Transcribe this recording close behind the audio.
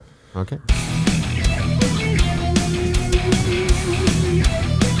Okay.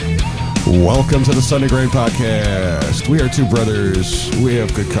 Welcome to the Sunday Grind Podcast. We are two brothers. We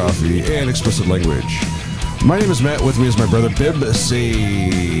have good coffee and explicit language. My name is Matt. With me is my brother Bib.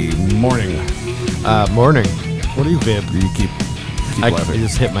 Say morning. Morning. What are you, Bib? You keep I laughing.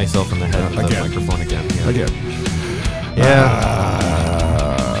 just hit myself in the head with Again. the microphone again. Again.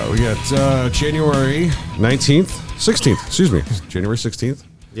 Yeah. We got January 19th, 16th, excuse me, January 16th.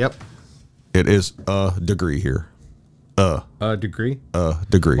 Yep. It is a degree here. A degree? A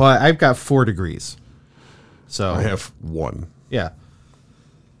degree. Well, I've got 4 degrees. So, I have 1. yeah.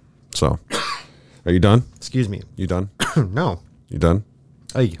 So, are you done? Excuse me. You done? No. You done?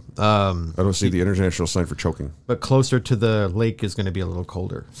 Hey, I don't see the international sign for choking. but closer to the lake is going to be a little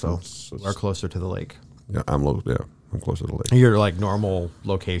colder. So, It's- we're closer to the lake. Yeah, I'm closer to the lake. Your like normal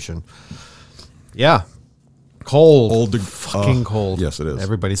location. Yeah. Cold. Fucking cold. yes, it is.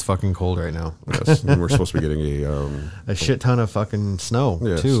 Everybody's fucking cold right now. Yes, and we're supposed to be getting A shit ton of fucking snow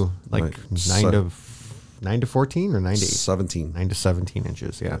Yes. too. Like Like 9 to 14 or 9 to 8? 17. 9 to 17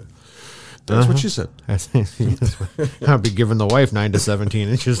 inches, yeah. That's what she said. I'll be giving the wife 9 to 17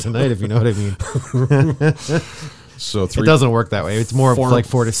 inches tonight, if you know what I mean. So It doesn't work that way. It's more Four- of like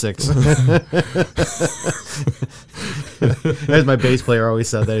 4 to 6. As my bass player always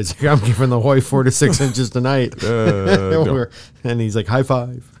said that. It's like, I'm giving the wife 4 to 6 inches tonight. no. And he's like, high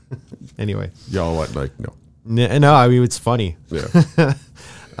five. Anyway. Y'all what? Like no. No, I mean, it's funny. Yeah.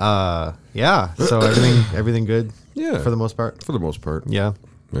 Yeah. So everything good? Yeah. For the most part? For the most part. Yeah.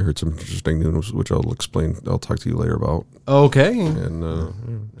 I heard some interesting news, which I'll explain. I'll talk to you later about. Okay.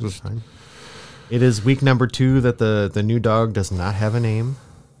 And Just fine. It is week number 2 that the new dog does not have a name.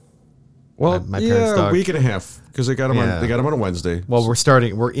 well, my parents' yeah, dog. a week and a half because they got him Yeah. on. They got him on a Wednesday. Well,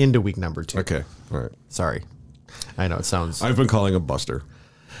 we're into week number 2. Okay. All right. Sorry. I know it sounds. I've been calling him Buster.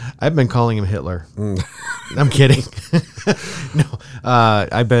 I've been calling him Hitler. I'm kidding. No,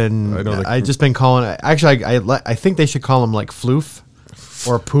 I've been. I know that- I've just been calling. Actually, I think they should call him like Floof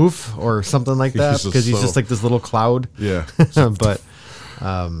or Poof or something like that Jesus, because he's so- just like this little cloud. Yeah. But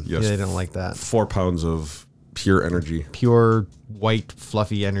Yes. yeah, they don't like that. 4 pounds of pure energy. Pure white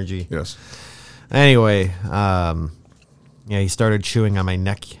fluffy energy. Yes. Anyway, yeah, he started chewing on my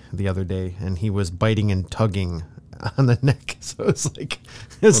neck the other day, and he was biting and tugging on the neck. So it's like,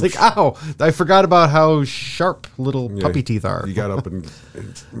 ow! I forgot about how sharp little Yeah, puppy teeth are. He got up and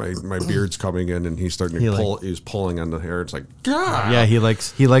my beard's coming in, and he's starting to He pull. He's pulling on the hair. It's like, God. Yeah, he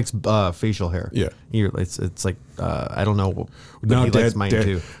likes facial hair. Yeah. It's like I don't know. But Now he likes mine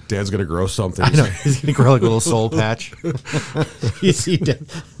too. Dad's gonna grow something. I know he's gonna grow like a little soul patch. You see,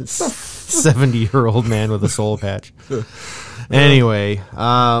 70-year-old man with a soul patch. Anyway,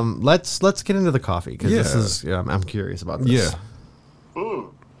 let's get into the coffee because this Yeah. is I'm curious about this. Yeah.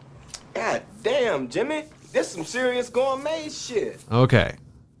 God damn, Jimmy. This some serious gourmet shit. Okay.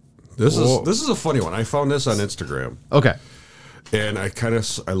 This Whoa. is a funny one. I found this on Instagram, Okay. and I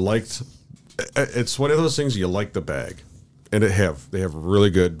liked. It's one of those things you like the bag, and they have really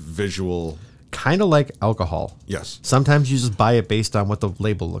good visual. Kind of like alcohol. Yes. Sometimes you just buy it based on what the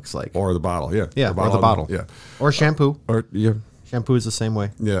label looks like. Or the bottle. Yeah. Yeah, or the bottle. Yeah. Or shampoo. Or yeah. Shampoo is the same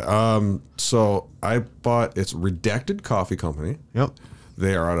way. Yeah. So I bought it's Redacted Coffee Company. Yep.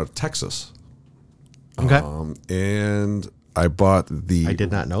 They are out of Texas. Okay. And I bought the I did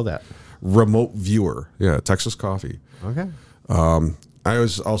not know that. remote viewer. Yeah, Texas Coffee. Okay. I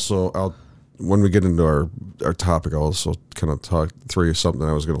was also when we get into our topic, I'll also kind of talk through something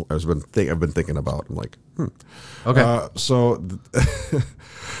I've been thinking about. I'm like, Okay. I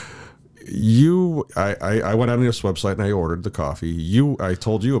went on this website and I ordered the coffee. I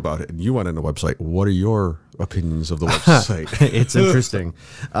told you about it, and you went on the website. What are your opinions of the website? It's interesting.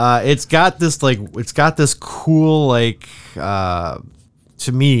 It's got this cool like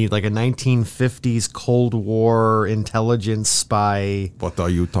to me like a 1950s Cold War intelligence spy What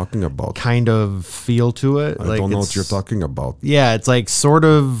are you talking about? kind of feel to it. I don't know what you're talking about. Yeah, it's like sort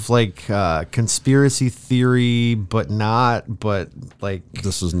of like conspiracy theory, but not. But like,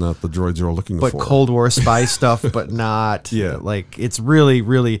 This is not the droids you're looking but for. Cold War spy stuff, but not. Yeah. like it's really,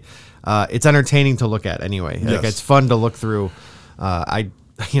 really, it's entertaining to look at. Anyway, like Yes. it's fun to look through. I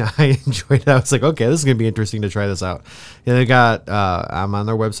enjoyed it. I was like, okay, this is gonna be interesting to try this out. Yeah, they got. I'm on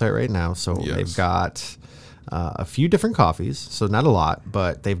their website right now, so Yes. they've got a few different coffees. So not a lot,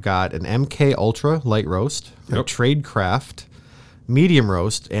 but they've got an MK Ultra light roast, a Yep. Tradecraft medium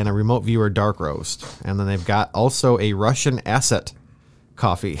roast, and a remote viewer dark roast. And then they've got also a Russian Asset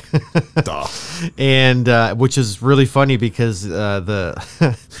coffee. Duh. And which is really funny because the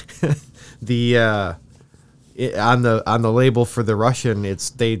on the label for the Russian,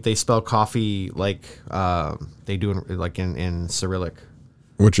 it's they spell coffee like they do in Cyrillic.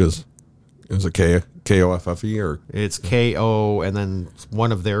 Which is it K-O-F-F-E or? It's K-O and then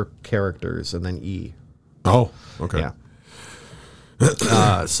one of their characters and then E. Oh, okay. Yeah.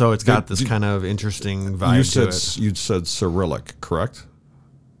 So it's got this kind of interesting vibe You said Cyrillic, correct?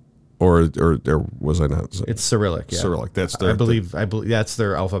 Or was I not? It's Cyrillic. Yeah. Cyrillic. That's their. I believe that's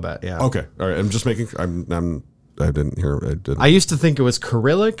their alphabet. Yeah. Okay. All right. I'm just making. I didn't hear. I used to think it was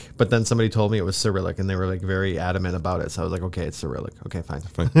Cyrillic, but then somebody told me it was Cyrillic, and they were like very adamant about it. So I was like, okay, it's Cyrillic. Okay, fine.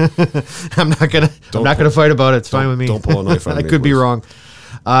 I'm not gonna fight about it. It's fine with me. Don't pull a knife on me. I could be wrong.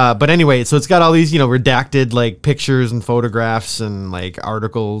 But anyway, so it's got all these, redacted like pictures and photographs and like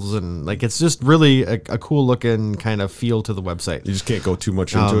articles and like it's just really a cool looking kind of feel to the website. You just can't go too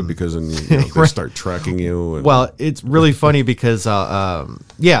much into it because then they start tracking you. And well, it's really funny because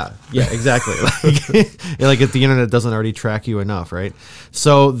yeah, exactly. like if the internet doesn't already track you enough, right?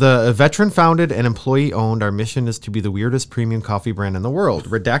 So the veteran founded and employee owned, our mission is to be the weirdest premium coffee brand in the world.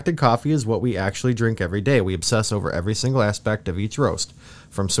 Redacted coffee is what we actually drink every day. We obsess over every single aspect of each roast,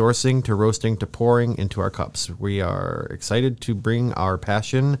 from sourcing to roasting to pouring into our cups. We are excited to bring our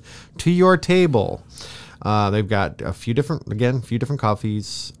passion to your table. They've got a few different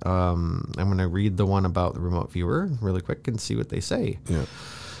coffees. I'm going to read the one about the remote viewer really quick and see what they say. Yeah.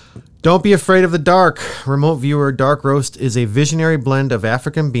 Don't be afraid of the dark. Remote Viewer Dark Roast is a visionary blend of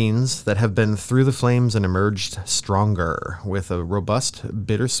African beans that have been through the flames and emerged stronger, with a robust,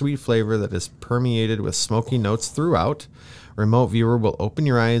 bittersweet flavor that is permeated with smoky notes throughout. Remote Viewer will open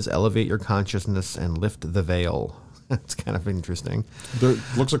your eyes, elevate your consciousness, and lift the veil. It's kind of interesting. There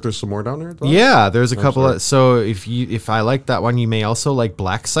looks like there's some more down there. At the bottom? Yeah, there's a couple of. So if I like that one, you may also like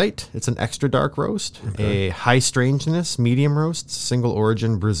Black Sight. It's an extra dark roast, a high strangeness medium roast, single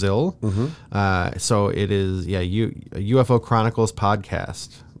origin Brazil. So it is UFO Chronicles podcast.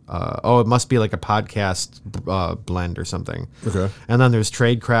 It must be like a podcast blend or something. Okay. And then there's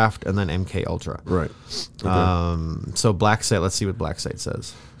Tradecraft and then MK Ultra. Right. Okay. So Black Sight. Let's see what Black Sight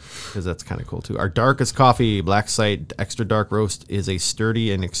says, because that's kind of cool too. Our darkest coffee, Black Sight Extra Dark Roast, is a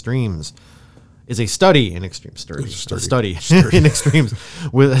study in extremes. In extremes.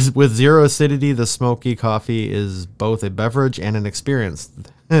 With zero acidity, the smoky coffee is both a beverage and an experience.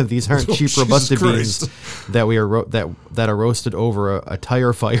 These aren't cheap robusta beans that are roasted over a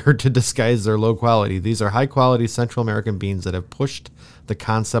tire fire to disguise their low quality. These are high quality Central American beans that have pushed the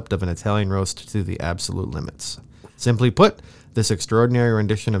concept of an Italian roast to the absolute limits. Simply put, this extraordinary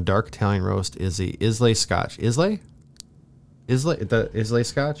rendition of dark Italian roast is the Islay Scotch. Islay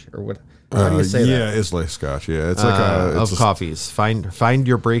Scotch, or what? How do you say that? Yeah, Islay Scotch. Yeah, it's like coffees. Find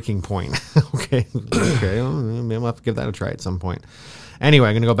your breaking point. Okay. Well, maybe I'll have to give that a try at some point. Anyway,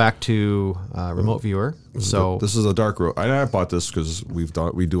 I'm going to go back to Remote Viewer. So this is a dark roast. I bought this because we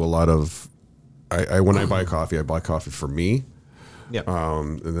do a lot of. When I buy coffee, I buy coffee for me. Yeah.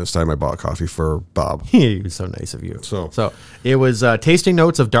 And this time I bought coffee for Bob. He was so nice of you. So it was tasting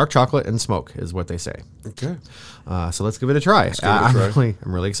notes of dark chocolate and smoke is what they say. Okay. So let's give it a try. I'm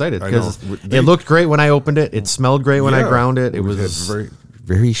really excited because it looked great when I opened it. It smelled great when I ground it. It was very,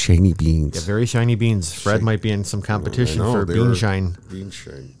 very shiny beans. Yeah, very shiny beans. Fred might be in some competition for bean shine. Bean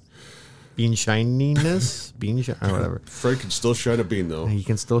shine. Bean shininess? Bean shine? Or whatever. Fred can still shine a bean, though. He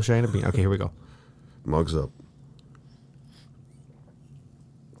can still shine a bean. Okay, here we go. Mugs up.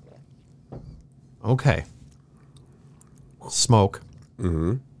 Okay. Smoke.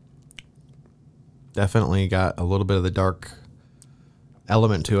 Mm-hmm. Definitely got a little bit of the dark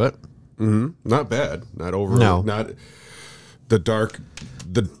element to it. Mm-hmm. Not bad. Not over. No. Not the dark.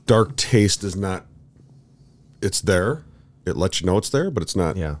 The dark taste is not. It's there. It lets you know it's there, but it's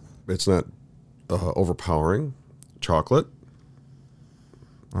not. Yeah. It's not overpowering. Chocolate.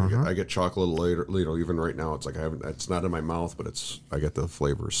 I get chocolate later. Even right now, it's like I haven't. It's not in my mouth, but I get the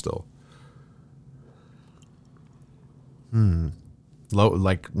flavor still.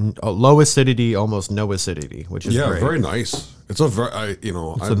 Low acidity, almost no acidity, which is great. Very nice. It's a very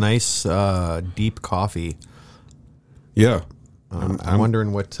a nice deep coffee. Yeah, I'm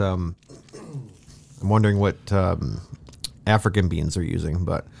wondering what African beans they're using,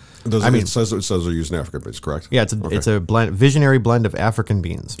 but it says they're using African beans, correct? Yeah, it's a blend, visionary blend of African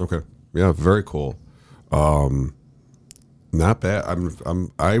beans. Okay, yeah, very cool. Not bad.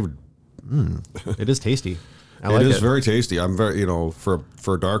 It is tasty. It is very tasty. I'm very, for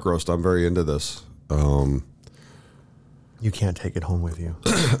a dark roast, I'm very into this. You can't take it home with you.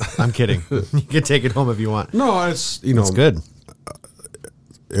 I'm kidding. You can take it home if you want. No, it's it's good.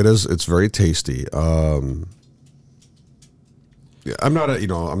 It is. It's very tasty. Yeah, I'm not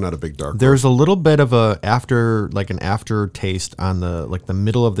a big dark. There's a little bit of an aftertaste on the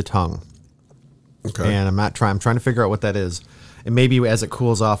middle of the tongue. Okay. And I'm trying to figure out what that is. And maybe as it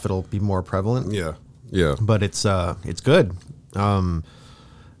cools off, it'll be more prevalent. Yeah. Yeah. But it's good.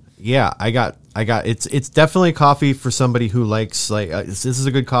 Yeah, it's definitely coffee for somebody who likes this is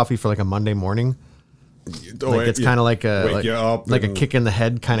a good coffee for like a Monday morning. It's kind of like a kick in the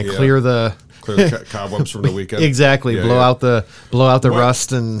head, kind of clear the cobwebs from the weekend. Exactly. Yeah, blow out the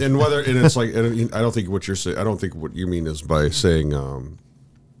rust and it's like, and I don't think what you're saying. I don't think what you mean is by saying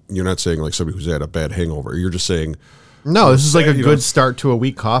you're not saying like somebody who's had a bad hangover. You're just saying no. This is like a good start to a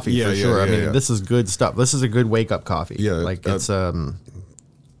week coffee for sure. Yeah, I mean, this is good stuff. This is a good wake up coffee. Yeah, like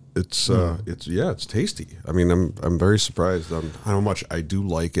it's tasty. I mean, I'm very surprised on how much I do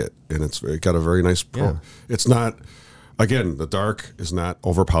like it, and it got a very nice. It's not, again, the dark is not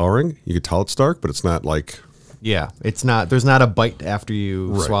overpowering. You can tell it's dark, but it's not like. Yeah, it's not. There's not a bite after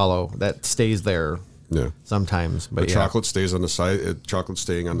you swallow that stays there. Yeah. Sometimes, but the chocolate stays on the side. Chocolate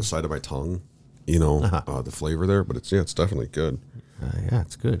staying on the side of my tongue. The flavor there, but it's definitely good. Yeah,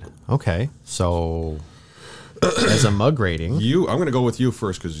 it's good. Okay, so. As a mug rating, I'm going to go with you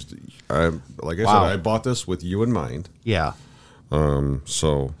first because, like I said, I bought this with you in mind. Yeah.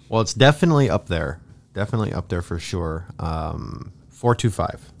 So. Well, it's definitely up there. Definitely up there for sure.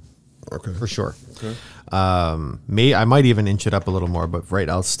 425. Okay. For sure. Okay. I might even inch it up a little more, but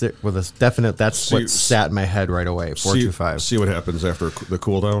I'll stick with a definite. That's what sat in my head right away. 425. See what happens after the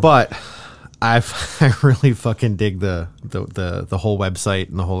cool down. But. I really fucking dig the whole website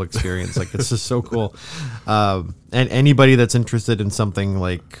and the whole experience. Like, it's just so cool. And anybody that's interested in something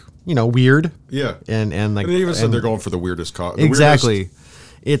like, weird. Yeah. And like. And they even said they're going for the weirdest coffee. Exactly.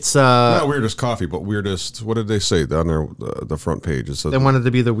 It's not weirdest coffee, but weirdest. What did they say down there? The front page. It said they wanted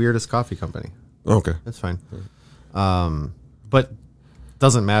to be the weirdest coffee company. Okay. That's fine. But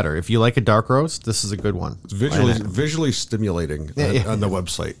doesn't matter. If you like a dark roast, this is a good one. It's visually stimulating on the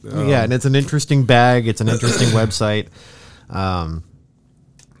website. Yeah, and it's an interesting bag. It's an interesting website.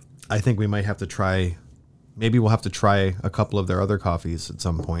 I think we might have to try. Maybe we'll have to try a couple of their other coffees at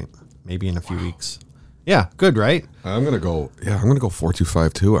some point. Maybe in a few weeks. Yeah, good, right? I'm gonna go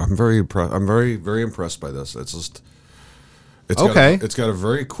 425 too. I'm very very impressed by this. It's just. It's got a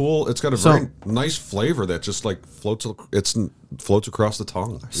very cool. It's got a very nice flavor that just like floats across the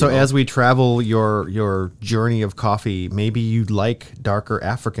tongue. So as we travel your journey of coffee, maybe you'd like darker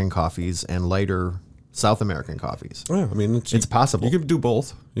African coffees and lighter South American coffees. Yeah, I mean it's possible. You can do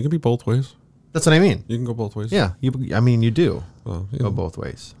both. You can be both ways. That's what I mean. You can go both ways. Yeah, you do go both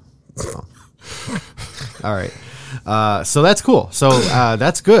ways. So. All right. So that's cool. So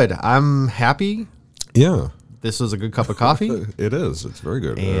that's good. I'm happy. Yeah. This was a good cup of coffee. It is. It's very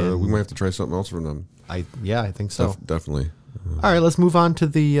good. We might have to try something else from them. I think so. Definitely. All right, let's move on to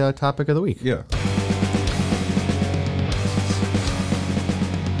the topic of the week. Yeah.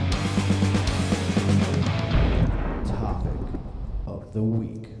 Topic of the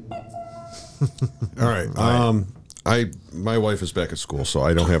week. All right. My wife is back at school, so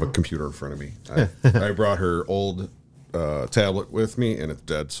I don't have a computer in front of me. I brought her old tablet with me, and it's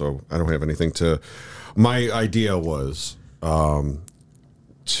dead, so I don't have anything to. My idea was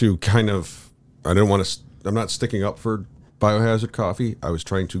to kind of. I didn't want to. I'm not sticking up for Biohazard coffee. I was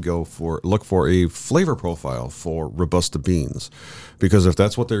trying to look for a flavor profile for Robusta beans, because if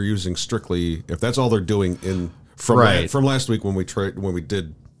that's what they're using strictly, if that's all they're doing from last week when we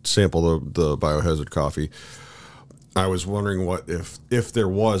did sample the Biohazard coffee. I was wondering what if there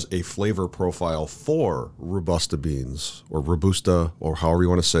was a flavor profile for Robusta beans or Robusta or however you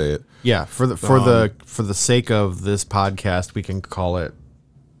want to say it. Yeah, for the sake of this podcast, we can call it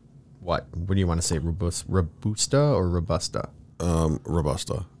what? What do you want to say? Robusta or Robusta?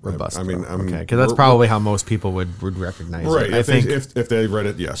 Robusta. Robusta. I mean, okay, because that's probably how most people would recognize it. I think if they read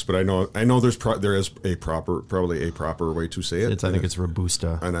it, yes, but I know there is probably a proper way to say it. I think it's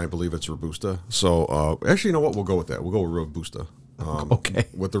Robusta, and I believe it's Robusta. So actually, you know what? We'll go with that. We'll go with Robusta. Okay.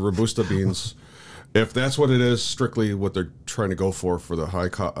 With the Robusta beans, if that's what it is, strictly what they're trying to go for the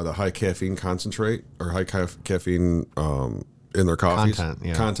high caffeine concentrate or high caffeine in their coffees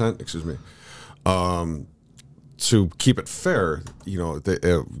content. Excuse me. To keep it fair,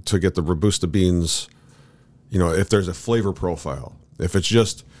 to get the Robusta beans, if there's a flavor profile, if it's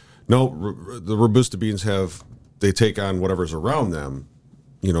just the Robusta beans they take on whatever's around them,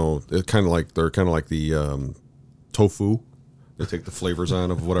 they're kind of like the tofu. They take the flavors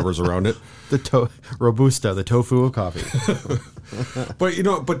on of whatever's around it. Robusta, the tofu of coffee. But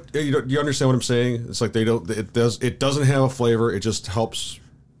you understand what I'm saying? It's like it doesn't have a flavor. It just helps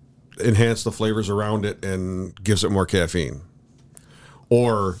enhance the flavors around it and gives it more caffeine.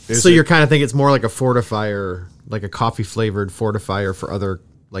 Or is So it, you're kind of thinking it's more like a fortifier, like a coffee flavored fortifier for other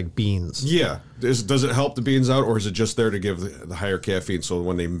like beans. yeah. Does it help the beans out, or is it just there to give the higher caffeine? So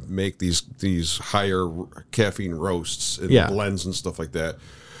when they make these higher caffeine roasts and Yeah. blends and stuff like that,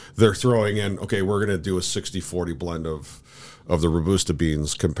 they're throwing in, okay, we're going to do a 60-40 blend of the Robusta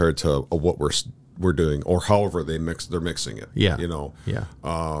beans compared to what we're doing, or however they're mixing it. Yeah. You know. Yeah.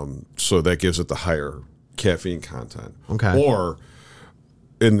 So that gives it the higher caffeine content. Okay. Or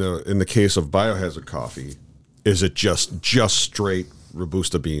in the case of Biohazard coffee, is it just straight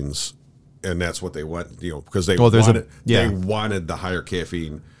Robusta beans, and that's what they want, because they wanted the higher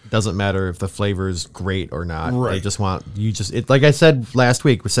caffeine. Doesn't matter if the flavor is great or not. Right. They just want it. Like I said last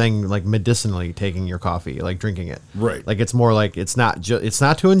week, we're saying like medicinally taking your coffee, like drinking it. Right. Like it's more like it's not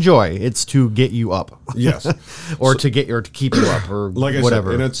to enjoy. It's to get you up. Yes. or to keep you up or Like I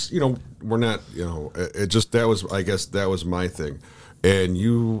whatever. said, and it's we're not it just I guess that was my thing, and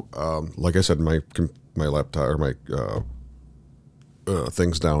you like I said, my laptop or my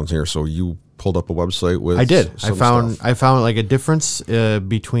things down here, so you pulled up a website with I did. some I stuff. found like a difference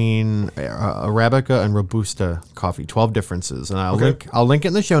between Arabica and Robusta coffee. 12 differences, and I'll link it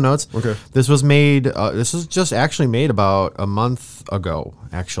in the show notes. Okay. This was made. This was just actually made about a month ago.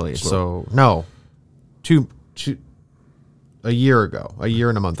 Actually, so no, a year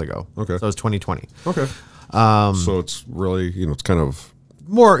and a month ago. Okay. So it was 2020. Okay. So it's really it's kind of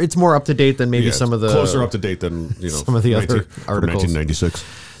It's more up to date than maybe some of the closer up to date than some of the other articles. 1996.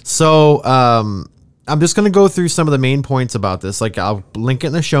 So I'm just going to go through some of the main points about this. Like I'll link it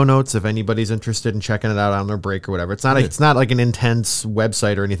in the show notes if anybody's interested in checking it out on their break or whatever. It's not like an intense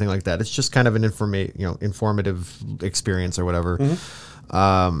website or anything like that. It's just kind of an informative experience or whatever.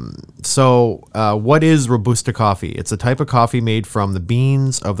 So what is Robusta coffee? It's a type of coffee made from the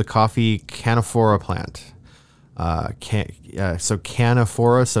beans of the coffee Canephora plant. So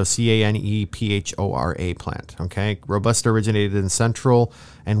Canephora, so Canephora plant. Okay, Robusta originated in Central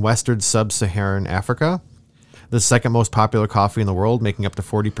and Western Sub-Saharan Africa. The second most popular coffee in the world, making up to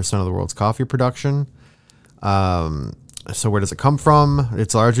 40% of the world's coffee production. So where does it come from?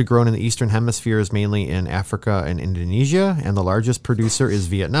 It's largely grown in the Eastern Hemispheres, mainly in Africa and Indonesia, and the largest producer is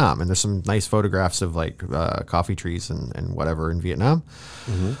Vietnam. And there's some nice photographs of like coffee trees and whatever in Vietnam.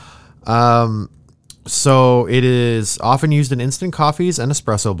 So it is often used in instant coffees and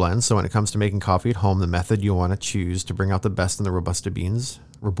espresso blends. So when it comes to making coffee at home, the method you'll want to choose to bring out the best in the Robusta beans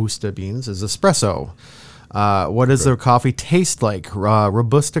is espresso. What does the coffee taste like?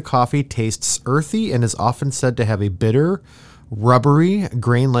 Robusta coffee tastes earthy and is often said to have a bitter, rubbery,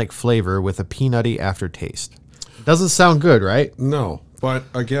 grain-like flavor with a peanutty aftertaste. Doesn't sound good, right? No, but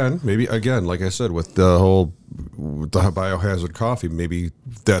maybe like I said, with the Biohazard coffee, maybe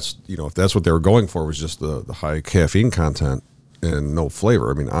that's if that's what they were going for, was just the high caffeine content and no flavor.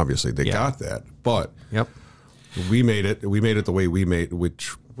 I mean, obviously they got that, but Yep. we made it the way we made,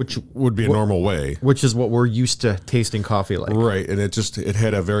 which would be a normal way, Which is what we're used to tasting coffee like. right? And it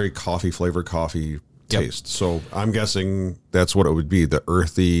had a very flavored coffee taste. So I'm guessing that's what it would be, the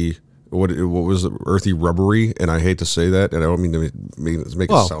earthy. What was it? Earthy, rubbery, and I hate to say that, and I don't mean to make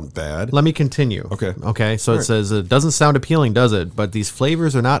it sound bad. Let me continue. Okay. So it says it doesn't sound appealing, does it? But these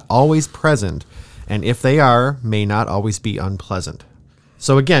flavors are not always present, and if they are, may not always be unpleasant.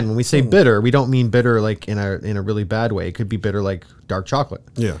 So again, when we say bitter, we don't mean bitter like in a really bad way. It could be bitter like dark chocolate.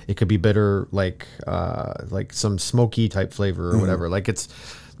 Yeah. It could be bitter like some smoky type flavor or whatever. Like it's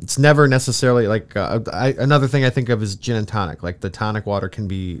never necessarily like another thing I think of is gin and tonic. Like the tonic water can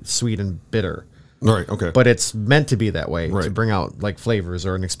be sweet and bitter. Right. Okay. But it's meant to be that way to Right. bring out like flavors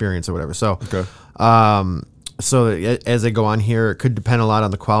or an experience or whatever. So, Okay. So as they go on here, it could depend a lot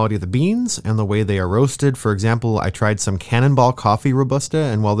on the quality of the beans and the way they are roasted. For example, I tried some Cannonball Coffee Robusta,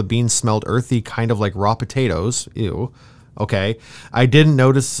 and while the beans smelled earthy, kind of like raw potatoes, okay, I didn't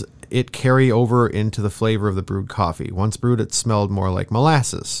notice it carry over into the flavor of the brewed coffee. Once brewed, it smelled more like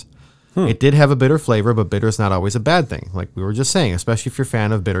molasses. It did have a bitter flavor, but bitter is not always a bad thing, like we were just saying, especially if you're a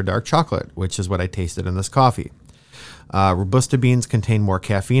fan of bitter dark chocolate, which is what I tasted in this coffee. Robusta beans contain more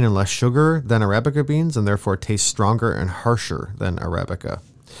caffeine and less sugar than Arabica beans, and therefore taste stronger and harsher than Arabica.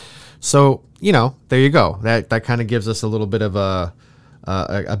 So, there you go. That kind of gives us a little bit of a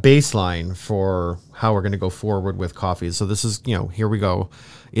baseline for how we're going to go forward with coffees. So this is, here we go.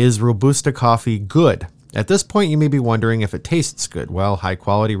 Is Robusta coffee good? At this point, you may be wondering if it tastes good. Well,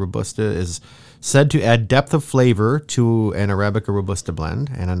 high-quality Robusta is said to add depth of flavor to an Arabica Robusta blend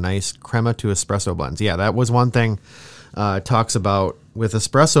and a nice crema to espresso blends. Yeah, that was one thing it talks about with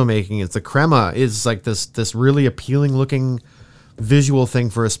espresso making, is the crema is like this really appealing-looking visual thing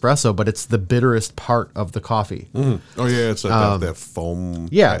for espresso, but it's the bitterest part of the coffee. Oh yeah, it's like that foam.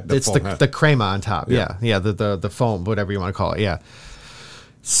 Yeah, that it's foam the crema on top. Yeah, the foam, whatever you want to call it. Yeah.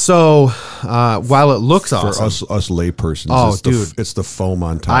 So while it looks awesome, For us laypersons, dude. it's the foam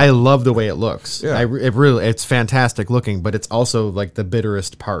on top. I love the way it looks. Yeah. It's fantastic looking, but it's also like the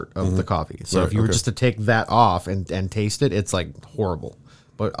bitterest part of the coffee. So Right, if you were okay. just to take that off and taste it, it's like horrible.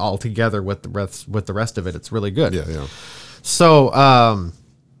 But all together with the rest of it, it's really good. yeah. So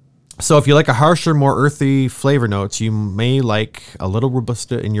so if you like a harsher, more earthy flavor notes, you may like a little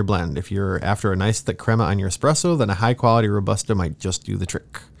Robusta in your blend. If you're after a nice thick crema on your espresso, then a high quality Robusta might just do the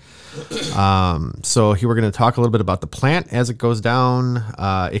trick. So here we're going to talk a little bit about the plant as it goes down.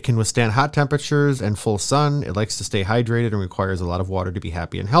 It can withstand hot temperatures and full sun. It likes to stay hydrated and requires a lot of water to be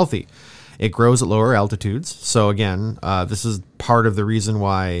happy and healthy. It grows at lower altitudes. So again, this is part of the reason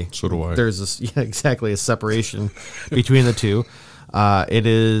why So do I. there's a separation between the two. It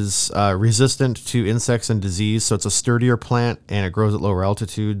is resistant to insects and disease, so it's a sturdier plant and it grows at lower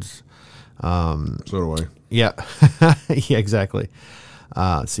altitudes. So do I. Yeah, yeah, exactly.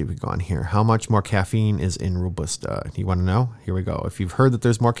 Let's see if we go on here. How much more caffeine is in Robusta? You want to know? Here we go. If you've heard that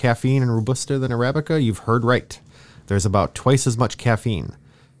there's more caffeine in Robusta than Arabica, you've heard right. There's about twice as much caffeine.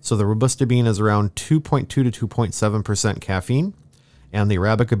 So the Robusta bean is around 2.2 to 2.7% caffeine, and the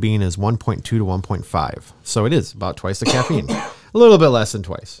Arabica bean is 1.2 to 1.5. So it is about twice the caffeine. A little bit less than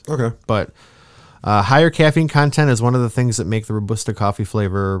twice. Okay. But higher caffeine content is one of the things that make the Robusta coffee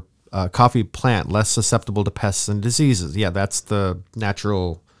plant less susceptible to pests and diseases. Yeah, that's the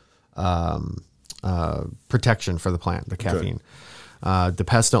natural protection for the plant, the caffeine. The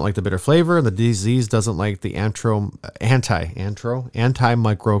pests don't like the bitter flavor, and the disease doesn't like the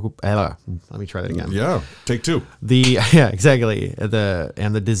antimicrobial. Let me try that again. Yeah. Take two. Exactly.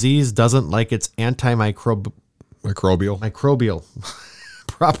 The disease doesn't like its Microbial. microbial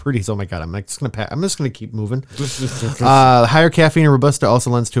properties. Oh my god, I'm just gonna keep moving. Higher caffeine in Robusta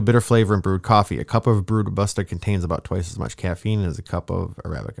also lends to a bitter flavor in brewed coffee. A cup of brewed Robusta contains about twice as much caffeine as a cup of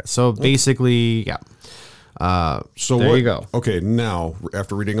Arabica. So basically, yeah. So there you go. Okay, now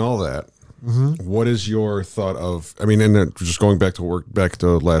after reading all that, what is your thought of? I mean, and then just going back to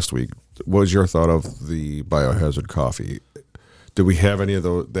last week. What was your thought of the Biohazard coffee? Did we have any of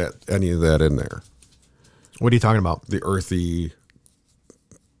that in there? What are you talking about? The earthy.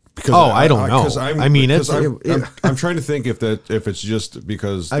 Because I don't know. I'm trying to think if it's just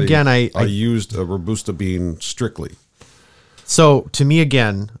because I used a Robusta bean strictly. So to me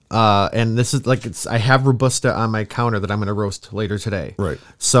again, and this is like I have Robusta on my counter that I'm going to roast later today. Right.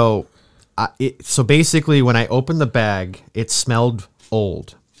 So, so basically, when I opened the bag, it smelled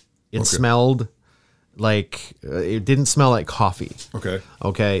old. It smelled like it didn't smell like coffee. Okay.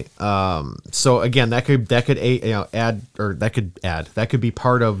 Okay. So again, that could be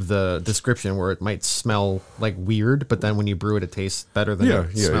part of the description where it might smell like weird, but then when you brew it, it tastes better than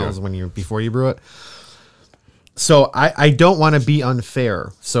it smells before you brew it. So I don't want to be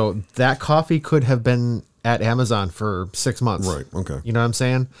unfair. So that coffee could have been at Amazon for 6 months. Right. Okay. You know what I'm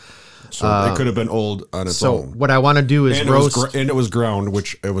saying? So it could have been old on its So own. what I want to do is roast. And it was ground,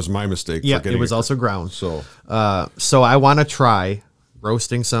 which it was my mistake. Yeah, for getting it was also ground. So So I want to try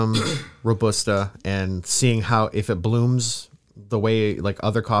roasting some Robusta and seeing if it blooms the way like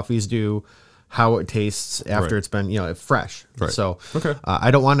other coffees do, how it tastes after it's been fresh. Right. So Okay.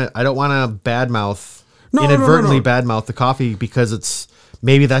 I don't want to badmouth No. badmouth the coffee because it's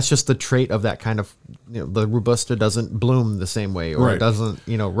maybe that's just the trait of that kind of the Robusta doesn't bloom the same way or it doesn't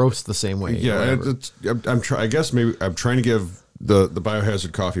roast the same way. Yeah, I guess maybe I'm trying to give the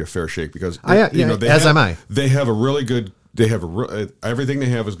Biohazard coffee a fair shake because they have a really good. Everything they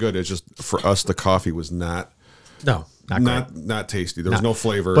have is good. It's just for us the coffee was not not tasty. There was no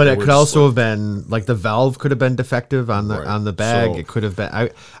flavor. But it could also have been like the valve could have been defective on the bag. So, it could have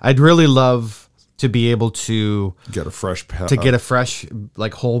been. I'd really love to be able to get a fresh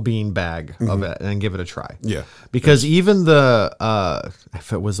like whole bean bag of it and give it a try. Yeah, because even the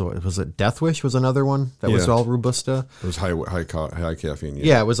if it was it Death Wish was another one that was all Robusta. It was high caffeine.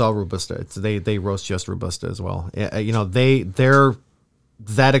 Yeah, it was all Robusta. They roast just Robusta as well. That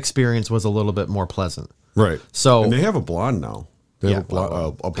experience was a little bit more pleasant. Right. So and they have a blonde now. They have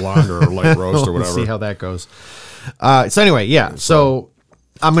a blonde or a light roast or whatever. We'll see how that goes. So anyway, yeah. So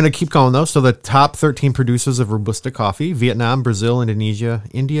I'm going to keep going though. So the top 13 producers of Robusta coffee: Vietnam, Brazil, Indonesia,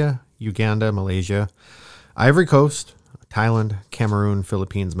 India, Uganda, Malaysia, Ivory Coast, Thailand, Cameroon,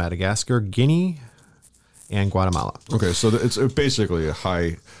 Philippines, Madagascar, Guinea, and Guatemala. Okay, so it's basically a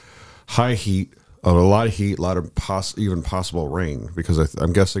high heat, a lot of heat, a lot of even possible rain because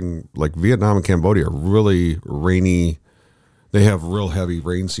I'm guessing like Vietnam and Cambodia are really rainy they have real heavy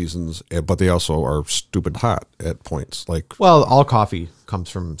rain seasons, but they also are stupid hot at points. Like, Well, all coffee comes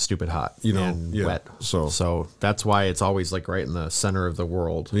from stupid hot, and yeah. wet. So that's why it's always like right in the center of the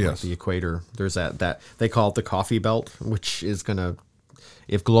world, like Yes. the equator. There's that they call it the coffee belt, which is gonna,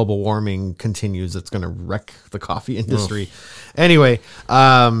 if global warming continues, it's gonna wreck the coffee industry. Anyway,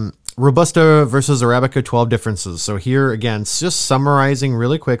 Robusta versus Arabica, 12 differences. So here again, it's just summarizing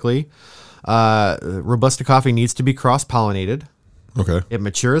really quickly. Robusta coffee needs to be cross-pollinated. okay, It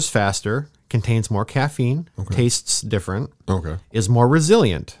matures faster, contains more caffeine, tastes different, okay, is more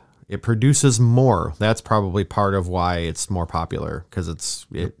resilient. It produces more. That's probably part of why it's more popular, because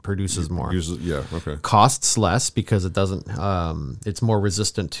it produces more. yeah, okay, Costs less because it doesn't. It's more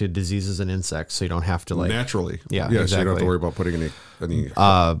resistant to diseases and insects, so you don't have to like. naturally, Yeah, So you don't have exactly. to worry about putting any.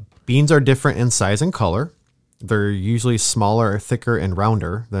 Beans are different in size and color. They're usually smaller, thicker, and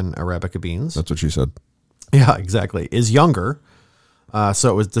rounder than Arabica beans. That's what she said. Yeah, exactly. Is younger.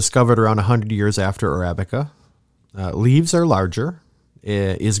 So it was discovered around 100 years after Arabica. Leaves are larger.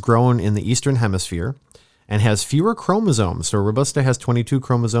 Is grown in the Eastern Hemisphere and has fewer chromosomes. So Robusta has 22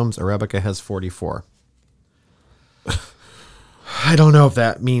 chromosomes. Arabica has 44. I don't know if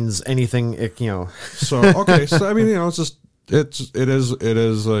that means anything, So okay, so I mean, it's just it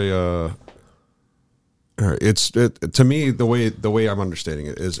is a. To me, the way I'm understanding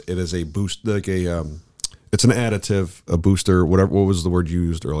it is a boost, like it's an additive, a booster, whatever. What was the word you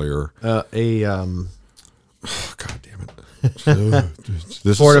used earlier? A God damn it!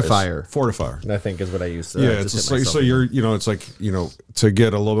 This Fortifier. Fortifier. I think is what I used. Yeah, it's just like, so you're, it's like, to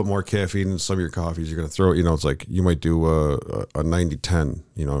get a little bit more caffeine in some of your coffees, you're going to throw, it's like you might do a 90-10,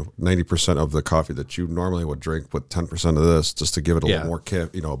 90% of the coffee that you normally would drink with 10% of this, just to give it a little more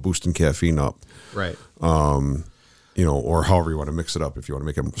a boost in caffeine up. Right. Or however you want to mix it up. If you want to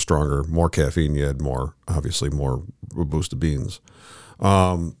make it stronger, more caffeine, you add obviously more Robusta beans.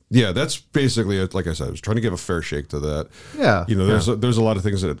 That's basically it. Like I said, I was trying to give a fair shake to that. Yeah. There's a lot of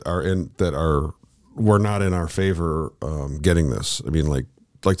things that were not in our favor getting this. I mean, like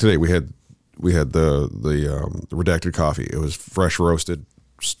today we had the redacted coffee. It was fresh roasted,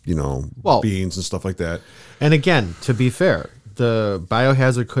 beans and stuff like that. And again, to be fair, the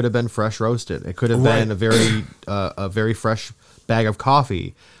Biohazard could have been fresh roasted. It could have been a very fresh bag of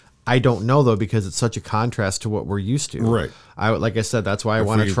coffee. I don't know though, because it's such a contrast to what we're used to. Right. Like I said, that's why I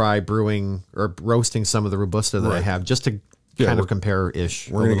want to try brewing or roasting some of the Robusta that I have, just to kind of compare ish.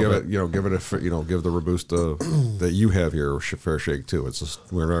 We're gonna give the Robusta that you have here a fair shake too. It's just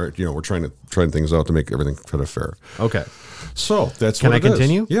we're trying things out to make everything kind of fair. Okay. So that's Can what I it is.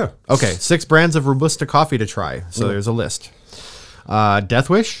 continue? Yeah. Okay. 6 brands of Robusta coffee to try. So there's a list. Death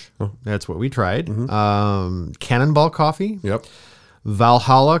Wish. That's what we tried. Cannonball Coffee. Yep.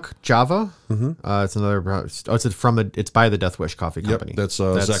 Valhalla Java. It's another. It's by the Death Wish Coffee Company. Yep. That's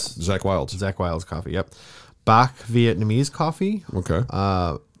Zach Wilds. Zach Wild's coffee. Yep. Bach Vietnamese coffee. Okay.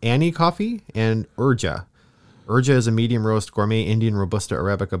 Annie coffee and Urja. Urja is a medium roast gourmet Indian Robusta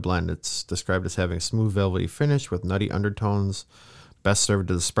Arabica blend. It's described as having a smooth velvety finish with nutty undertones. Best served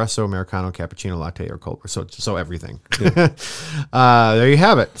as espresso, Americano, cappuccino, latte, or cold. So everything. Yeah. There you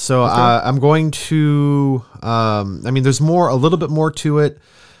have it. So I'm going to. There's a little bit more to it.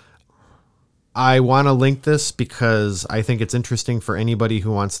 I want to link this because I think it's interesting for anybody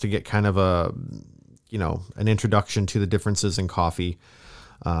who wants to get kind of an introduction to the differences in coffee.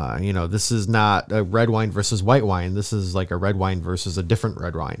 This is not a red wine versus white wine. This is like a red wine versus a different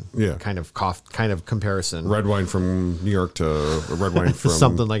red wine. Yeah. Kind of comparison. Red wine from New York to a red wine from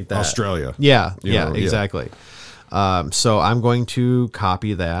something like that. Australia. Yeah. Exactly. So I'm going to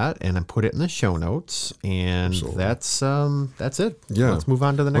copy that and then put it in the show notes, and that's it. Yeah. Let's move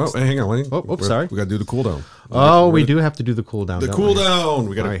on to the next. Well, hang on. Sorry. We got to do the cool down. We do have to do the cool down. The don't cool we? down.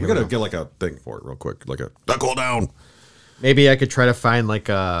 We got All right, here to we go. get like a thing for it real quick. The cool down. Maybe I could try to find like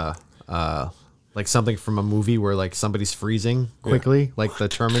something from a movie where like somebody's freezing quickly, like the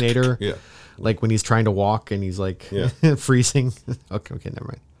Terminator. Yeah. Like when he's trying to walk and he's like freezing. Okay, never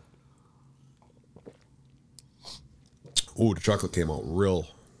mind. Ooh, the chocolate came out real.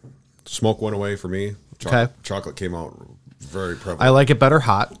 Smoke went away for me. Okay. Chocolate came out very prevalent. I like it better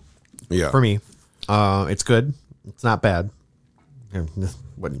hot. Yeah. For me, it's good. It's not bad.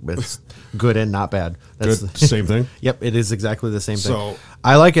 It's good and not bad. Good. Same thing. Yep, it is exactly the same thing. So-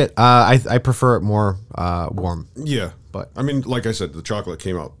 I like it. I prefer it more warm. Yeah. But- I mean, like I said, the chocolate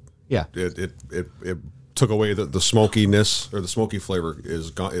came out. Yeah. It took away the smokiness, or the smoky flavor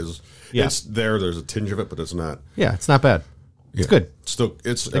is gone. Yeah. It's there. There's a tinge of it, but it's not. Yeah, it's not bad. It's Yeah. good. Still,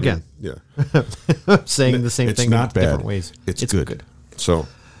 it's Again. yeah. Saying the same It's thing not in bad. different ways. It's good. So,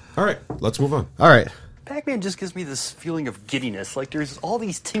 all right, let's move on. All right. Pac-Man just gives me this feeling of giddiness, like there's all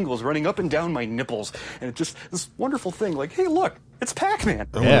these tingles running up and down my nipples, and it's just this wonderful thing, like, hey, look, it's Pac-Man.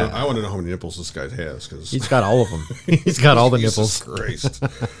 I want to know how many nipples this guy has, because He's got all of them. He's got all the Jesus nipples. Christ.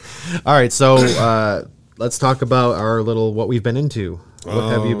 All right, so let's talk about our little what we've been into. What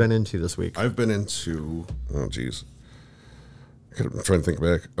have you been into this week? I've been into, oh, geez. I'm trying to think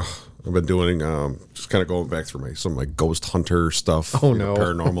back. I've been doing, just kind of going back through some of my ghost hunter stuff. Oh, no.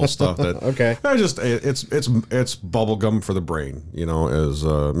 Paranormal stuff. That Okay. It's bubble gum for the brain, as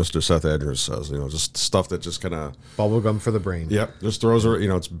Mr. Seth Andrews says. Just stuff that just kind of Bubblegum for the brain. Yep, just throws her.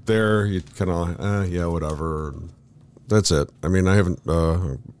 It's there. You kind of, yeah, whatever. That's it. I mean, I haven't.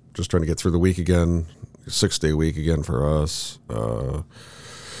 Just trying to get through the week again. 6-day week again for us.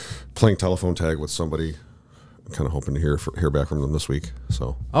 Playing telephone tag with somebody. I'm kind of hoping to hear back from them this week.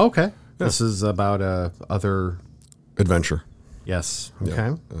 So Okay. Yeah. This is about other adventure. Yes. Okay.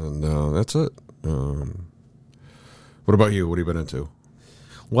 Yeah. And that's it. What about you? What have you been into?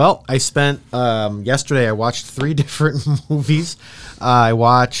 Well, I spent yesterday. I watched 3 different movies. I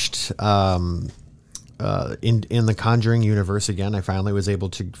watched in the Conjuring universe again. I finally was able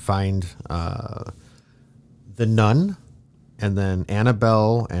to find The Nun, and then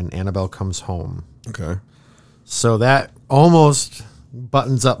Annabelle, and Annabelle Comes Home. Okay. So that almost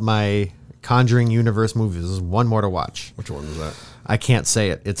buttons up my Conjuring universe movies. There's one more to watch. Which one was that? I can't say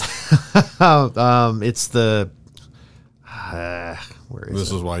it. It's it's the where is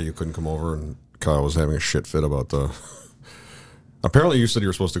This it? is why you couldn't come over, and Kyle was having a shit fit about the. Apparently, you said you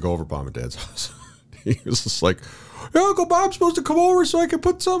were supposed to go over Mom and Dad's house. He was just like, "Yeah, Uncle Bob's supposed to come over so I can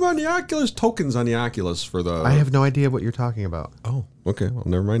put some on the Oculus tokens on the Oculus for the." I have no idea what you're talking about. Oh, okay. Well,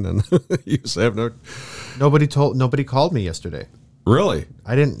 never mind then. You have no. Nobody called me yesterday. Really?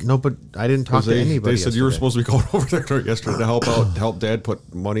 I didn't talk to anybody. They said you were yesterday. supposed to be going over there yesterday to help Dad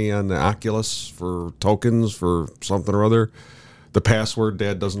put money on the Oculus for tokens for something or other. The password.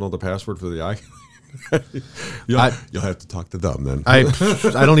 Dad doesn't know the password for the Oculus. You'll have to talk to them then. I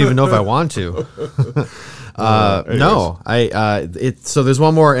don't even know if I want to. No, so there's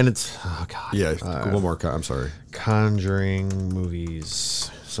one more, and it's God. Yeah, one more. I'm sorry. Conjuring movies.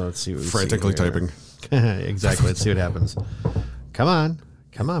 So let's see what we see Frantically here. typing. Exactly. Let's see what happens. Come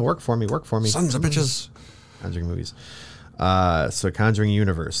on, work for me. Sons of bitches. Conjuring movies. So Conjuring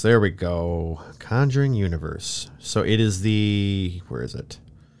Universe. There we go. Conjuring Universe. So it is where is it?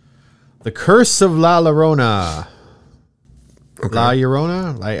 The Curse of La Llorona. Okay. La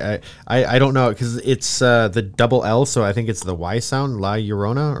Llorona? I don't know, because it's the double L, so I think it's the Y sound. La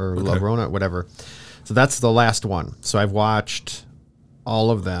Llorona or La Llorona, whatever. So that's the last one. So I've watched all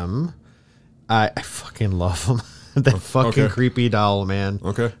of them. I fucking love them. That fucking creepy doll, man.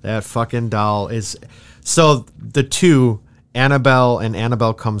 Okay. That fucking doll is... So the 2, Annabelle and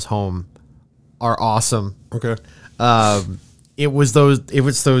Annabelle Comes Home, are awesome. Okay. It was those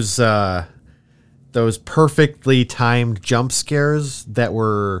perfectly timed jump scares that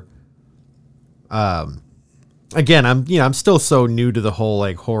were... Again, I'm still so new to the whole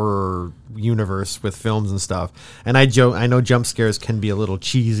like horror universe with films and stuff, and I know jump scares can be a little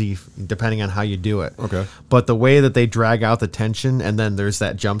cheesy depending on how you do it. Okay. But the way that they drag out the tension, and then there's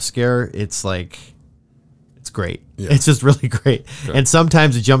that jump scare, it's great. Yeah. It's just really great. Okay. And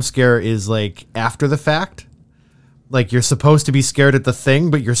sometimes a jump scare is like after the fact. Like you're supposed to be scared at the thing,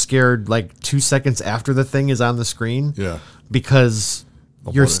 but you're scared like 2 seconds after the thing is on the screen. Yeah. Because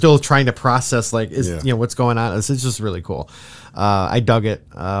you're still trying to process what's going on. It's just really cool. I dug it.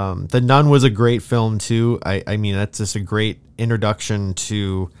 The Nun was a great film too. I mean, that's just a great introduction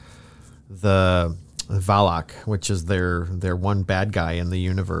to the Valak, which is their one bad guy in the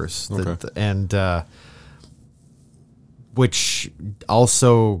universe. Okay. Which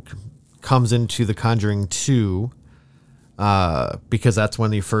also comes into The Conjuring 2, because that's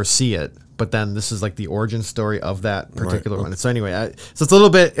when you first see it. But then this is like the origin story of that particular one. So anyway, so it's a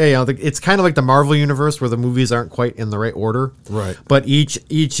little bit, it's kind of like the Marvel universe where the movies aren't quite in the right order. Right. But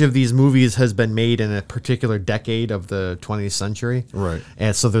each of these movies has been made in a particular decade of the 20th century. Right.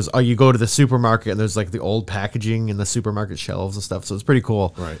 And so you go to the supermarket and there's like the old packaging in the supermarket shelves and stuff. So it's pretty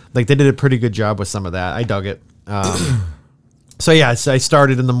cool. Right. Like they did a pretty good job with some of that. I dug it. So yeah, I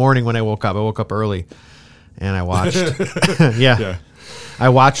started in the morning when I woke up. I woke up early and I watched. Yeah. I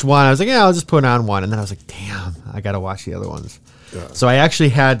watched one. I was like, yeah, I'll just put on one. And then I was like, damn, I got to watch the other ones. Yeah. So I actually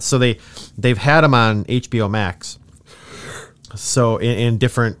had, they've had them on HBO Max. So in a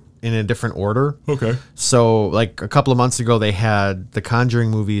different order. Okay. So like a couple of months ago, they had the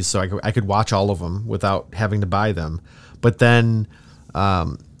Conjuring movies, so I could watch all of them without having to buy them. But then,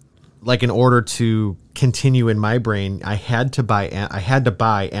 like in order to continue in my brain, I had to buy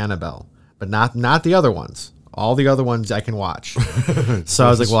Annabelle. but not the other ones. All the other ones I can watch. So I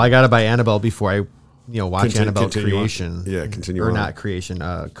was like, well, I got to buy Annabelle before I watch Annabelle Creation. Continue or on. not Creation.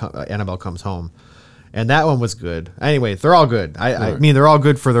 Annabelle Comes Home. And that one was good. Anyway, they're all good. I mean, they're all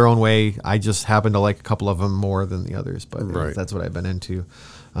good for their own way. I just happen to like a couple of them more than the others, but that's what I've been into.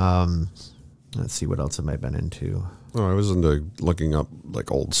 Let's see, what else have I been into? Oh, I was into looking up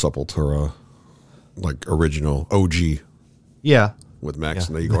like old Sepultura, like original OG. Yeah. With Max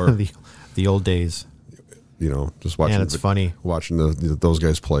and Igor. the old days. Just watching. And it's funny watching those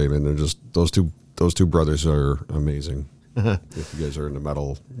guys play. Man, they're just those two brothers are amazing. If you guys are into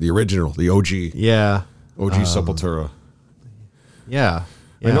metal, the original, the OG, OG Sepultura. Yeah.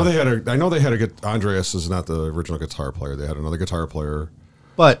 I know they had a Andreas is not the original guitar player. They had another guitar player,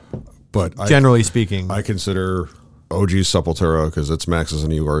 but generally speaking, I consider OG Sepultura because it's Max's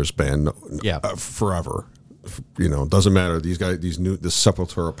and Igor's band. Forever. Doesn't matter. These guys, this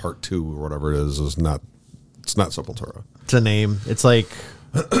Sepultura Part 2 or whatever it is not. It's not Sepultura. It's a name. It's like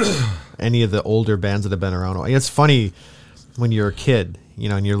any of the older bands that have been around. It's funny when you're a kid,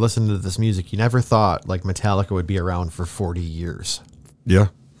 and you're listening to this music, you never thought like Metallica would be around for 40 years. Yeah.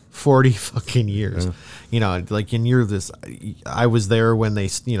 40 fucking years. Yeah. I was there when they,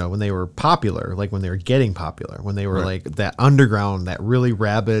 when they were popular, like when they were getting popular, when they were like that underground, that really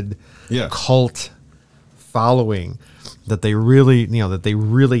rabid cult following that they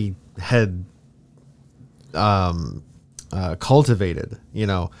really, had cultivated,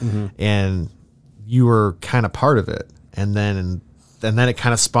 and you were kind of part of it, and then it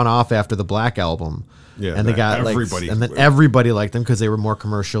kind of spun off after the Black Album, and they got everybody, and then everybody liked them because they were more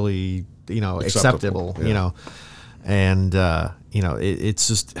commercially, acceptable. And it's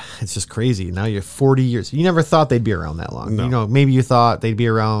just crazy. Now you're 40 years. You never thought they'd be around that long. No. Maybe you thought they'd be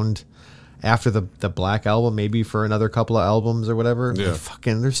around after the Black Album, maybe for another couple of albums or whatever. Yeah.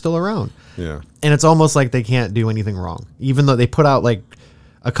 They're still around. Yeah. And it's almost like they can't do anything wrong, even though they put out like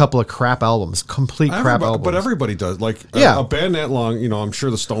a couple of crap albums, crap albums. But everybody does. Like a band that long, I'm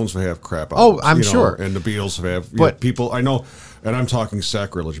sure the Stones have crap albums. Oh, I'm sure. And the Beatles have people I know, and I'm talking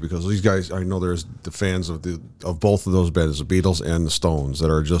sacrilege because these guys, I know there's the fans of both of those bands, the Beatles and the Stones,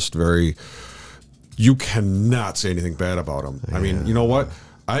 that are just very, you cannot say anything bad about them. Yeah. I mean, you know what?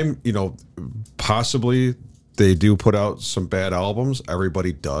 Possibly they do put out some bad albums.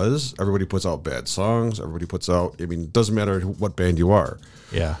 Everybody does. Everybody puts out bad songs. Everybody puts out, it doesn't matter what band you are.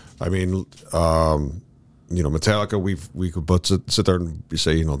 Yeah. I mean, Metallica, we could sit there and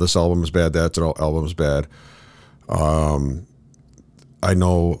say, this album is bad, that album is bad. I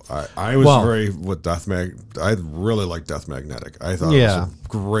know I was very with Death I really like Death Magnetic. I thought it was a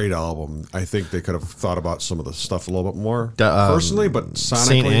great album. I think they could have thought about some of the stuff a little bit more personally, but sonically,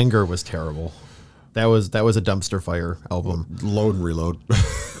 Saint Anger was terrible. That was a dumpster fire album. Load and Reload.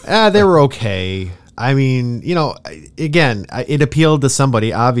 They were okay. I mean, again, it appealed to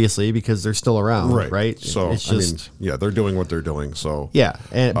somebody, obviously, because they're still around, right? So, it's just, they're doing what they're doing. So, yeah,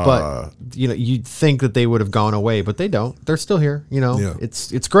 but you'd think that they would have gone away, but they don't. They're still here.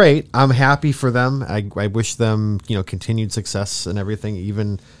 It's great. I'm happy for them. I wish them, continued success and everything.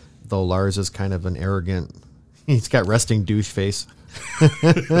 Even though Lars is kind of an arrogant, he's got resting douche face.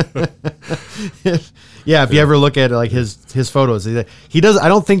 Yeah, if you ever look at like his photos, he does. I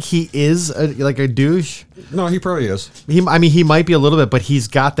don't think he is like a douche. No, he probably is. He might be a little bit, but he's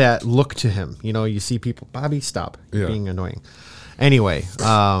got that look to him. You see people. Bobby, stop being annoying. Anyway,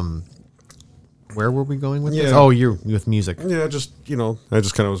 where were we going with this? Oh, you're with music. Yeah, just I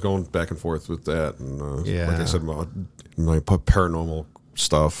just kind of was going back and forth with that, and like I said, my paranormal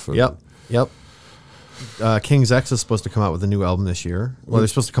stuff. And, Yep. King's X is supposed to come out with a new album this year. Well, they're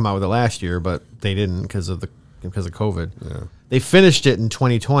supposed to come out with it last year, but they didn't because of COVID. Yeah. They finished it in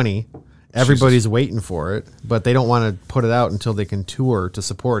 2020. Everybody's waiting for it, but they don't want to put it out until they can tour to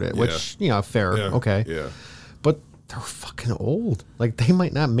support it, which, fair. Yeah. Okay. Yeah. But they're fucking old. Like, they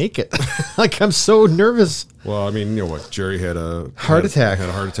might not make it. Like, I'm so nervous. Well, I mean, what? Jerry had a heart attack. Had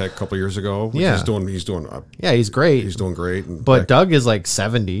a heart attack a couple years ago. Yeah. He's doing he's great. He's doing great. But Doug is like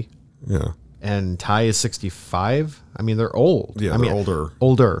 70. Yeah. And Ty is 65. I mean, they're old. Yeah, they're older.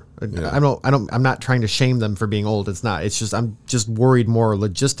 Older. Yeah. I'm not trying to shame them for being old. It's not. It's just I'm just worried more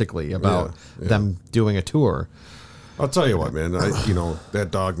logistically about them doing a tour. I'll tell you what, man. That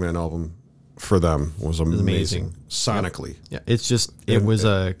Dogman album for them was amazing. Sonically. Yeah, it's just it was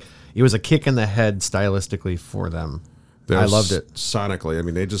a kick in the head stylistically for them. I loved it. Sonically. I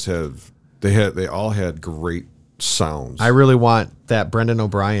mean, they all had great sounds. I really want that Brendan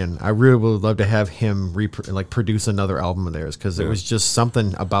O'Brien. I really would love to have him produce another album of theirs because it was just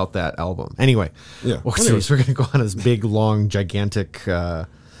something about that album. Anyway, we're going to go on this big, long, gigantic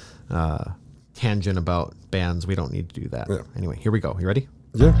tangent about bands. We don't need to do that. Yeah. Anyway, here we go. You ready?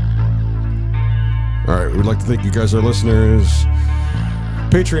 Yeah. All right. We'd like to thank you guys, our listeners.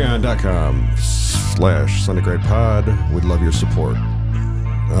 Patreon.com/SundayGrindPod. We'd love your support.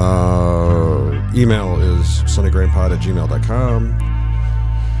 Email is SundayGrindPod@gmail.com.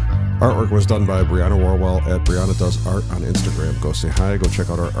 Artwork was done by Brianna Warwell at Brianna Does Art on Instagram. Go say hi. Go check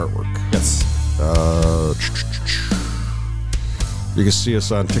out our artwork. Yes. You can see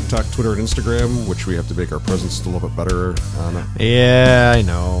us on TikTok, Twitter, and Instagram, which we have to make our presence a little bit better on. Yeah, I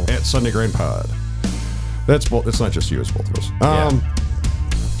know. At Sunday Grind Pod. That's both. It's not just you; it's both of us.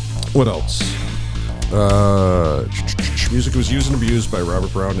 What else? Music was used and abused by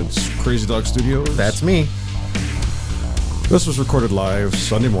Robert Brown and Crazy Dog Studios. That's me. This was recorded live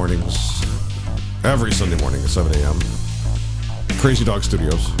Sunday mornings, every Sunday morning at 7 a.m. Crazy Dog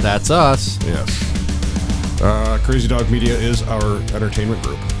Studios. That's us. Yes. Crazy Dog Media is our entertainment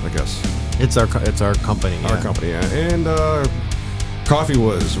group, I guess. It's our company. Our company, yeah. And Coffee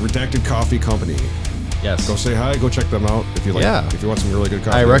was Redacted Coffee Company. Yes. Go say hi. Go check them out if you like. Yeah. If you want some really good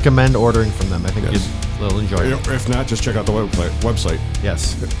coffee. I recommend ordering from them. I think Yes. you'll enjoy it. If not, just check out the website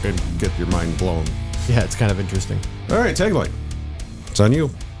Yes. and get your mind blown. Yeah, it's kind of interesting. All right, tagline. It's on you.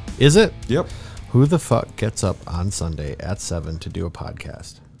 Is it? Yep. Who the fuck gets up on Sunday at 7 to do a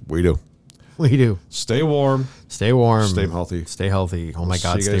podcast? We do. We do. Stay warm. Stay warm. Stay healthy. Stay healthy. Oh my See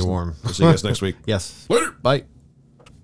God, you stay guys- warm. We'll see you guys next week. Yes. Later. Bye.